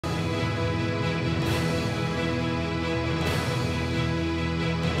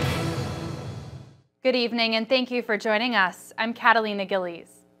Good evening and thank you for joining us. I'm Catalina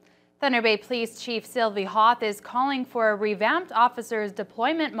Gillies. Thunder Bay Police Chief Sylvie Hoth is calling for a revamped officers'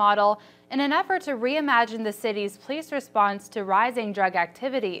 deployment model in an effort to reimagine the city's police response to rising drug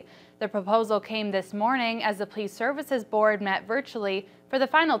activity. The proposal came this morning as the Police Services Board met virtually for the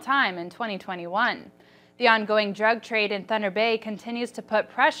final time in 2021. The ongoing drug trade in Thunder Bay continues to put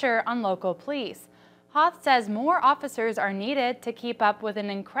pressure on local police. Hoth says more officers are needed to keep up with an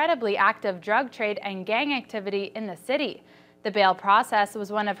incredibly active drug trade and gang activity in the city. The bail process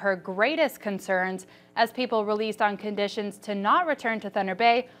was one of her greatest concerns, as people released on conditions to not return to Thunder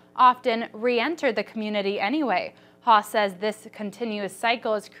Bay often re-entered the community anyway. Hoth says this continuous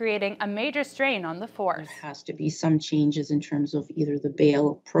cycle is creating a major strain on the force. There has to be some changes in terms of either the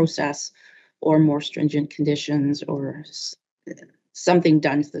bail process or more stringent conditions or something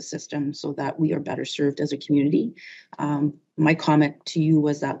done to the system so that we are better served as a community. My comment to you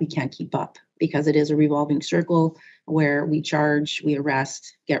was that we can't keep up because it is a revolving circle where we charge, we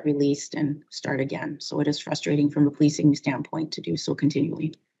arrest, get released, and start again. So it is frustrating from a policing standpoint to do so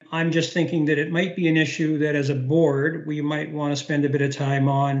continually. I'm just thinking that it might be an issue that as a board, we might want to spend a bit of time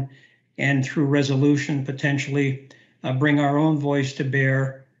on and through resolution potentially bring our own voice to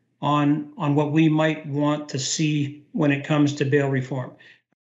bear on what we might want to see when it comes to bail reform.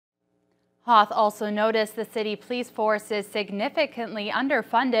 Hoth also noticed the city police force is significantly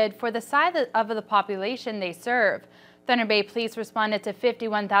underfunded for the size of the population they serve. Thunder Bay Police responded to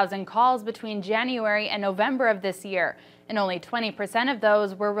 51,000 calls between January and November of this year, and only 20% of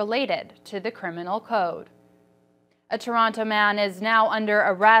those were related to the criminal code. A Toronto man is now under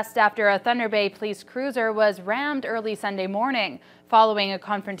arrest after a Thunder Bay police cruiser was rammed early Sunday morning following a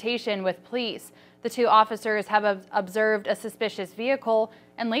confrontation with police. The two officers have observed a suspicious vehicle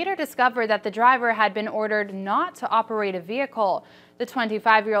and later discovered that the driver had been ordered not to operate a vehicle. The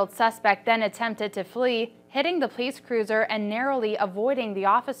 25-year-old suspect then attempted to flee, hitting the police cruiser and narrowly avoiding the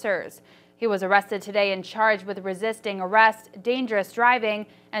officers. He was arrested today and charged with resisting arrest, dangerous driving,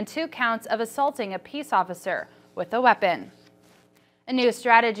 and 2 counts of assaulting a peace officer with a weapon. A new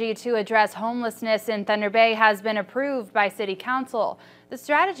strategy to address homelessness in Thunder Bay has been approved by City Council. The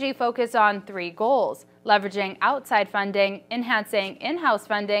strategy focuses on 3 goals: leveraging outside funding, enhancing in-house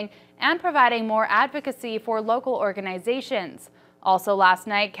funding, and providing more advocacy for local organizations. Also last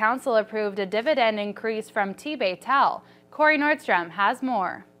night, Council approved a dividend increase from T-Baytel. Corey Nordstrom has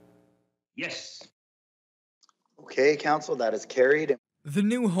more. Yes. Okay, Council, that is carried. The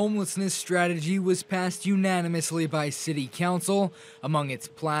new homelessness strategy was passed unanimously by City Council. Among its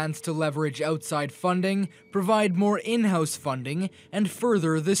plans to leverage outside funding, provide more in-house funding, and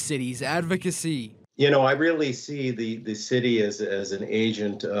further the city's advocacy. You know, I really see the city as an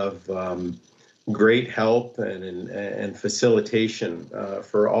agent of great help and facilitation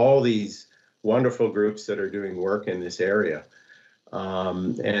for all these wonderful groups that are doing work in this area,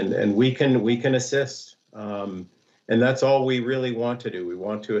 and we can assist. And that's all we really want to do. We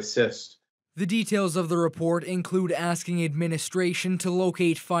want to assist. The details of the report include asking administration to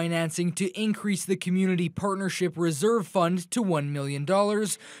locate financing to increase the Community Partnership Reserve Fund to $1 million,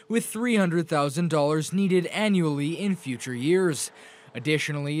 with $300,000 needed annually in future years.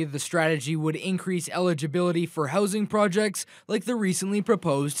 Additionally, the strategy would increase eligibility for housing projects like the recently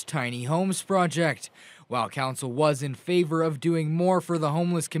proposed Tiny Homes project. While Council was in favor of doing more for the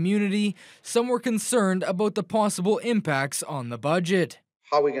homeless community, some were concerned about the possible impacts on the budget.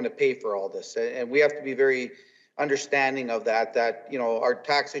 How are we going to pay for all this? And we have to be very understanding of that, you know, our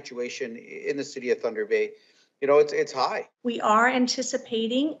tax situation in the city of Thunder Bay, you know, it's high. We are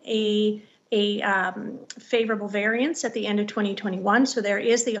anticipating a favorable variance at the end of 2021. So there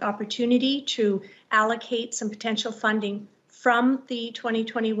is the opportunity to allocate some potential funding from the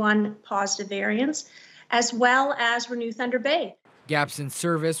 2021 positive variance, as well as Renew Thunder Bay. Gaps in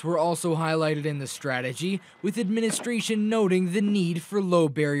service were also highlighted in the strategy, with administration noting the need for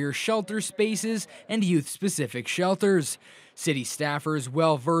low-barrier shelter spaces and youth-specific shelters. City staffers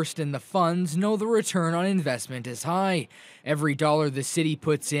well-versed in the funds know the return on investment is high. Every dollar the city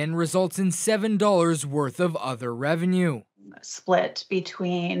puts in results in $7 worth of other revenue. Split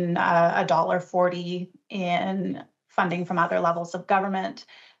between $1.40 in funding from other levels of government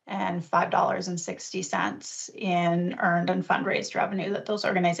and $5.60 in earned and fundraised revenue that those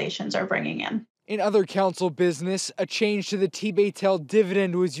organizations are bringing in. In other council business, a change to the T-Baytel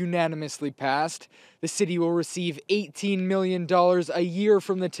dividend was unanimously passed. The city will receive $18 million a year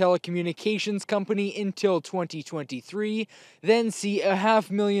from the telecommunications company until 2023, then see a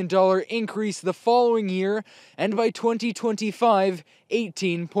 $500,000 increase the following year, and by 2025,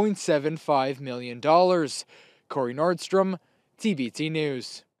 $18.75 million. Corey Nordstrom, TBT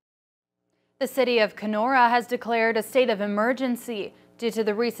News. The city of Kenora has declared a state of emergency due to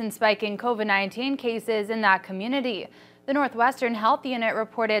the recent spike in COVID-19 cases in that community. The Northwestern Health Unit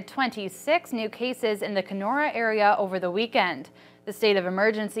reported 26 new cases in the Kenora area over the weekend. The state of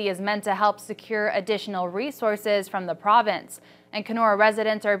emergency is meant to help secure additional resources from the province, and Kenora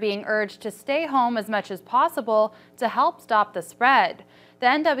residents are being urged to stay home as much as possible to help stop the spread. The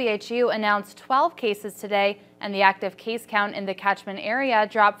NWHU announced 12 cases today, and the active case count in the catchment area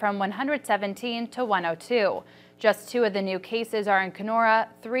dropped from 117 to 102. Just 2 of the new cases are in Kenora,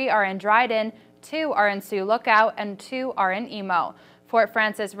 3 are in Dryden, 2 are in Sioux Lookout, and 2 are in Emo. Fort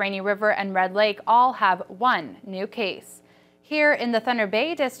Frances, Rainy River, and Red Lake all have 1 new case. Here in the Thunder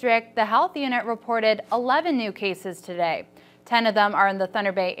Bay District, the health unit reported 11 new cases today. 10 of them are in the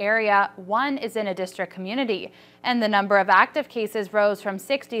Thunder Bay area, 1 is in a district community, and the number of active cases rose from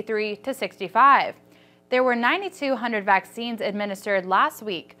 63 to 65. There were 9,200 vaccines administered last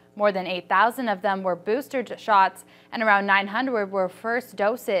week. More than 8,000 of them were booster shots, and around 900 were first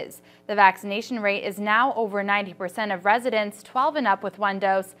doses. The vaccination rate is now over 90% of residents 12 and up with 1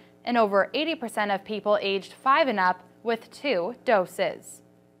 dose, and over 80% of people aged 5 and up with 2 doses.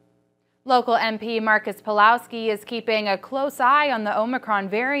 Local MP Marcus Pawlowski is keeping a close eye on the Omicron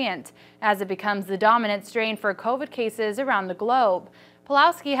variant as it becomes the dominant strain for COVID cases around the globe.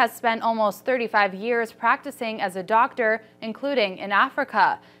 Pawlowski has spent almost 35 years practicing as a doctor, including in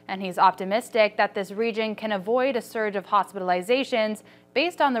Africa, and he's optimistic that this region can avoid a surge of hospitalizations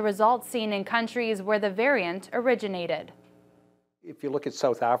based on the results seen in countries where the variant originated. If you look at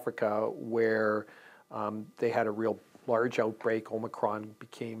South Africa, where they had a real large outbreak, Omicron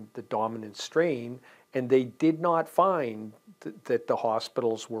became the dominant strain, and they did not find that the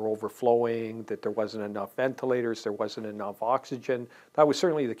hospitals were overflowing, that there wasn't enough ventilators, there wasn't enough oxygen. That was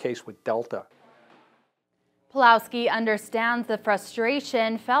certainly the case with Delta. Pawlowski understands the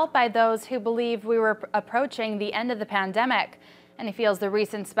frustration felt by those who believe we were approaching the end of the pandemic, and he feels the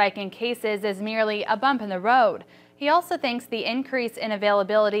recent spike in cases is merely a bump in the road. He also thinks the increase in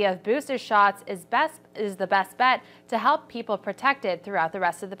availability of booster shots is the best bet to help people protected throughout the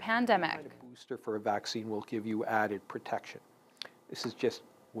rest of the pandemic. A booster for a vaccine will give you added protection. This is just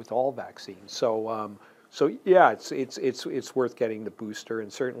with all vaccines. So yeah, it's worth getting the booster,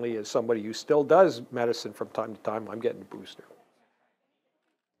 and certainly as somebody who still does medicine from time to time, I'm getting the booster.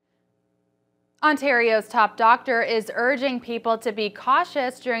 Ontario's top doctor is urging people to be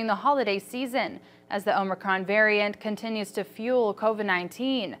cautious during the holiday season as the Omicron variant continues to fuel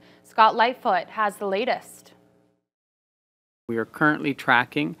COVID-19. Scott Lightfoot has the latest. We are currently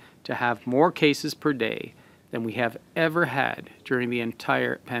tracking to have more cases per day than we have ever had during the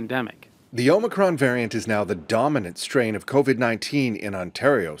entire pandemic. The Omicron variant is now the dominant strain of COVID-19 in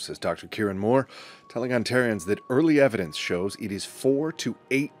Ontario, says Dr. Kieran Moore, telling Ontarians that early evidence shows it is 4 to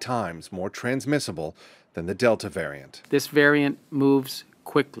 8 times more transmissible than the Delta variant. This variant moves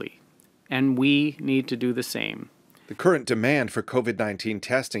quickly, and we need to do the same. The current demand for COVID-19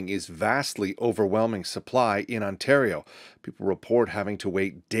 testing is vastly overwhelming supply in Ontario. People report having to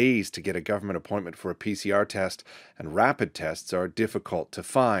wait days to get a government appointment for a PCR test, and rapid tests are difficult to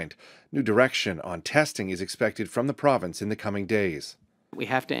find. New direction on testing is expected from the province in the coming days. We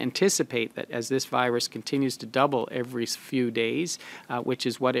have to anticipate that as this virus continues to double every few days, which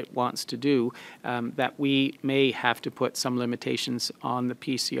is what it wants to do, that we may have to put some limitations on the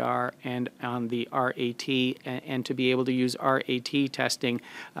PCR and on the RAT, and to be able to use RAT testing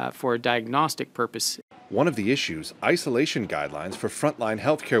for a diagnostic purpose. One of the issues, isolation guidelines for frontline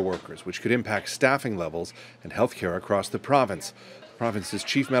healthcare workers, which could impact staffing levels and healthcare across the province. The province's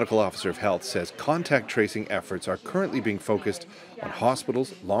Chief Medical Officer of Health says contact tracing efforts are currently being focused on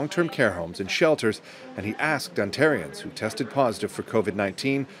hospitals, long-term care homes, and shelters, and he asked Ontarians who tested positive for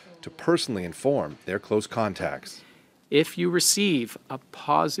COVID-19 to personally inform their close contacts. If you receive a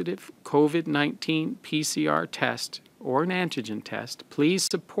positive COVID-19 PCR test or an antigen test, please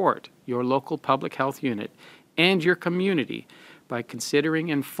support your local public health unit and your community by considering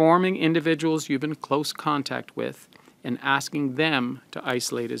informing individuals you've been in close contact with and asking them to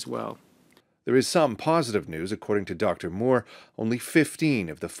isolate as well. There is some positive news, according to Dr. Moore. Only 15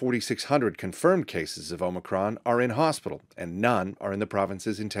 of the 4,600 confirmed cases of Omicron are in hospital, and none are in the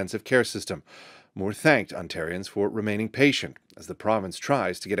province's intensive care system. Moore thanked Ontarians for remaining patient as the province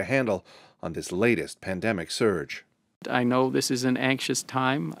tries to get a handle on this latest pandemic surge. I know this is an anxious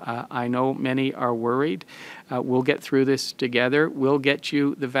time. I know many are worried. We'll get through this together. We'll get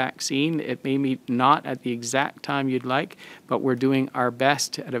you the vaccine. It may be not at the exact time you'd like, but we're doing our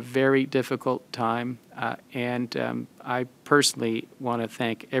best at a very difficult time. And I personally want to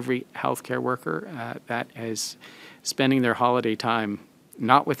thank every healthcare worker that is spending their holiday time,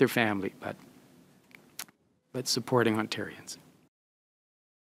 not with their family, but but supporting Ontarians.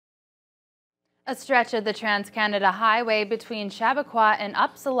 A stretch of the Trans-Canada Highway between Chappaqua and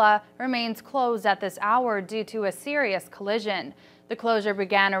Uppsala remains closed at this hour due to a serious collision. The closure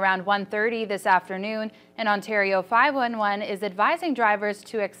began around 1:30 this afternoon, and Ontario 511 is advising drivers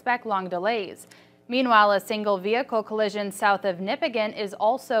to expect long delays. Meanwhile, a single vehicle collision south of Nipigon is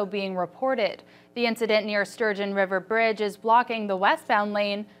also being reported. The incident near Sturgeon River Bridge is blocking the westbound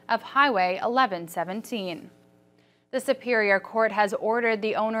lane of Highway 1117. The Superior Court has ordered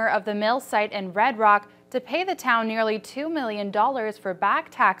the owner of the mill site in Red Rock to pay the town nearly $2 million for back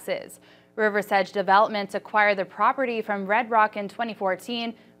taxes. Rivers Edge Developments acquired the property from Red Rock in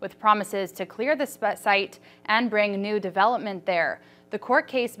 2014 with promises to clear the site and bring new development there. The court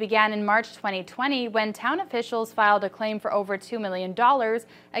case began in March 2020 when town officials filed a claim for over $2 million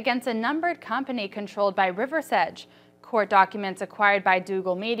against a numbered company controlled by Rivers Edge. Court documents acquired by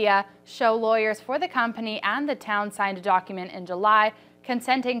Dougal Media show lawyers for the company and the town signed a document in July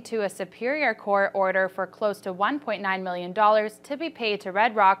consenting to a Superior Court order for close to $1.9 million to be paid to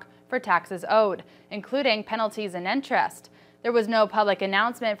Red Rock for taxes owed, including penalties and interest. There was no public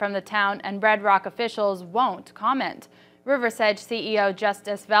announcement from the town, and Red Rock officials won't comment. Rivers Edge CEO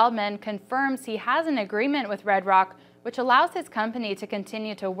Justice Veldman confirms he has an agreement with Red Rock, which allows his company to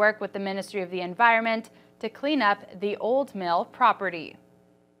continue to work with the Ministry of the Environment to clean up the old mill property.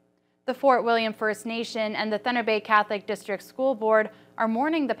 The Fort William First Nation and the Thunder Bay Catholic District School Board are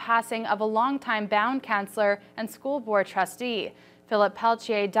mourning the passing of a longtime Bound counselor and school board trustee. Philip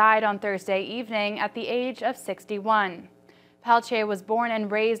Peltier died on Thursday evening at the age of 61. Peltier was born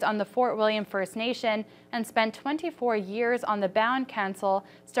and raised on the Fort William First Nation and spent 24 years on the Bound Council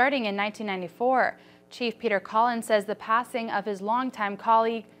starting in 1994. Chief Peter Collins says the passing of his longtime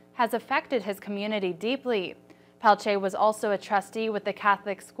colleague has affected his community deeply. Peltier was also a trustee with the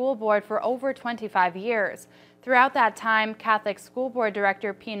Catholic School Board for over 25 years. Throughout that time, Catholic School Board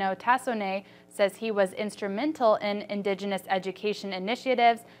Director Pino Tassone says he was instrumental in Indigenous education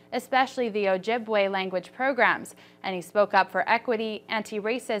initiatives, especially the Ojibwe language programs, and he spoke up for equity,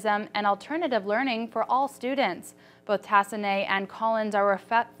 anti-racism, and alternative learning for all students. Both Tassone and Collins are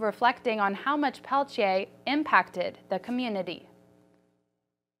reflecting on how much Peltier impacted the community.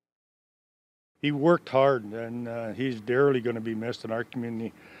 He worked hard, and he's dearly going to be missed in our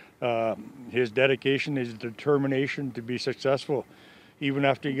community. His dedication, his determination to be successful, even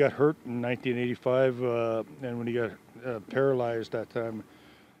after he got hurt in 1985 and when he got paralyzed that time,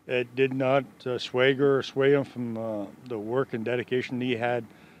 it did not sway him from the work and dedication he had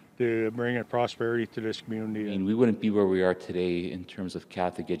to bring a prosperity to this community. And we wouldn't be where we are today in terms of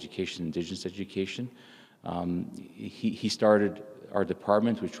Catholic education, Indigenous education. He started our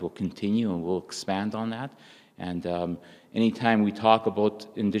department, which will continue, and we'll expand on that. And anytime we talk about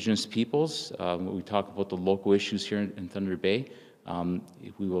Indigenous peoples, we talk about the local issues here in Thunder Bay,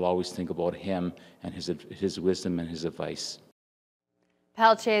 we will always think about him and his wisdom and his advice.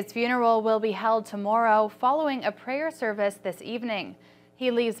 Peltier's funeral will be held tomorrow following a prayer service this evening.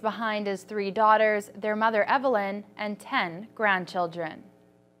 He leaves behind his 3 daughters, their mother Evelyn, and 10 grandchildren.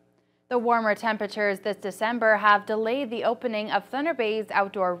 The warmer temperatures this December have delayed the opening of Thunder Bay's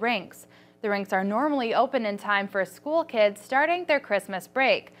outdoor rinks. The rinks are normally open in time for school kids starting their Christmas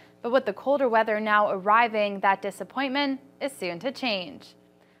break, but with the colder weather now arriving, that disappointment is soon to change.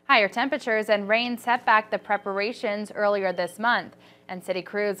 Higher temperatures and rain set back the preparations earlier this month, and city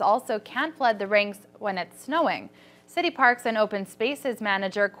crews also can't flood the rinks when it's snowing. City Parks and Open Spaces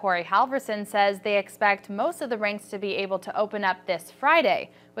manager Corey Halverson says they expect most of the rinks to be able to open up this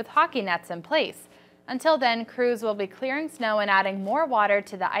Friday with hockey nets in place. Until then, crews will be clearing snow and adding more water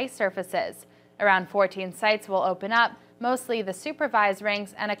to the ice surfaces. Around 14 sites will open up, mostly the supervised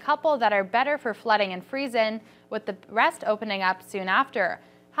rinks and a couple that are better for flooding and freeze-in, with the rest opening up soon after.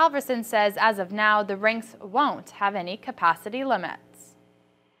 Halverson says as of now, the rinks won't have any capacity limits.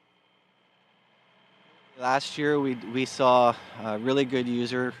 Last year we saw really good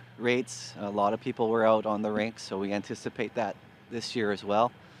user rates. A lot of people were out on the rinks, so we anticipate that this year as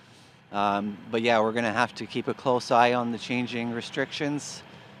well. But yeah, we're going to have to keep a close eye on the changing restrictions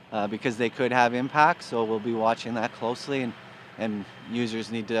because they could have impact, so we'll be watching that closely, and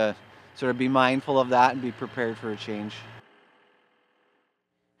users need to sort of be mindful of that and be prepared for a change.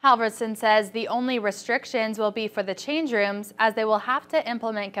 Halverson says the only restrictions will be for the change rooms, as they will have to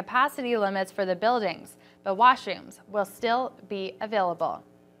implement capacity limits for the buildings, but washrooms will still be available.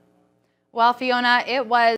 Well, Fiona, it was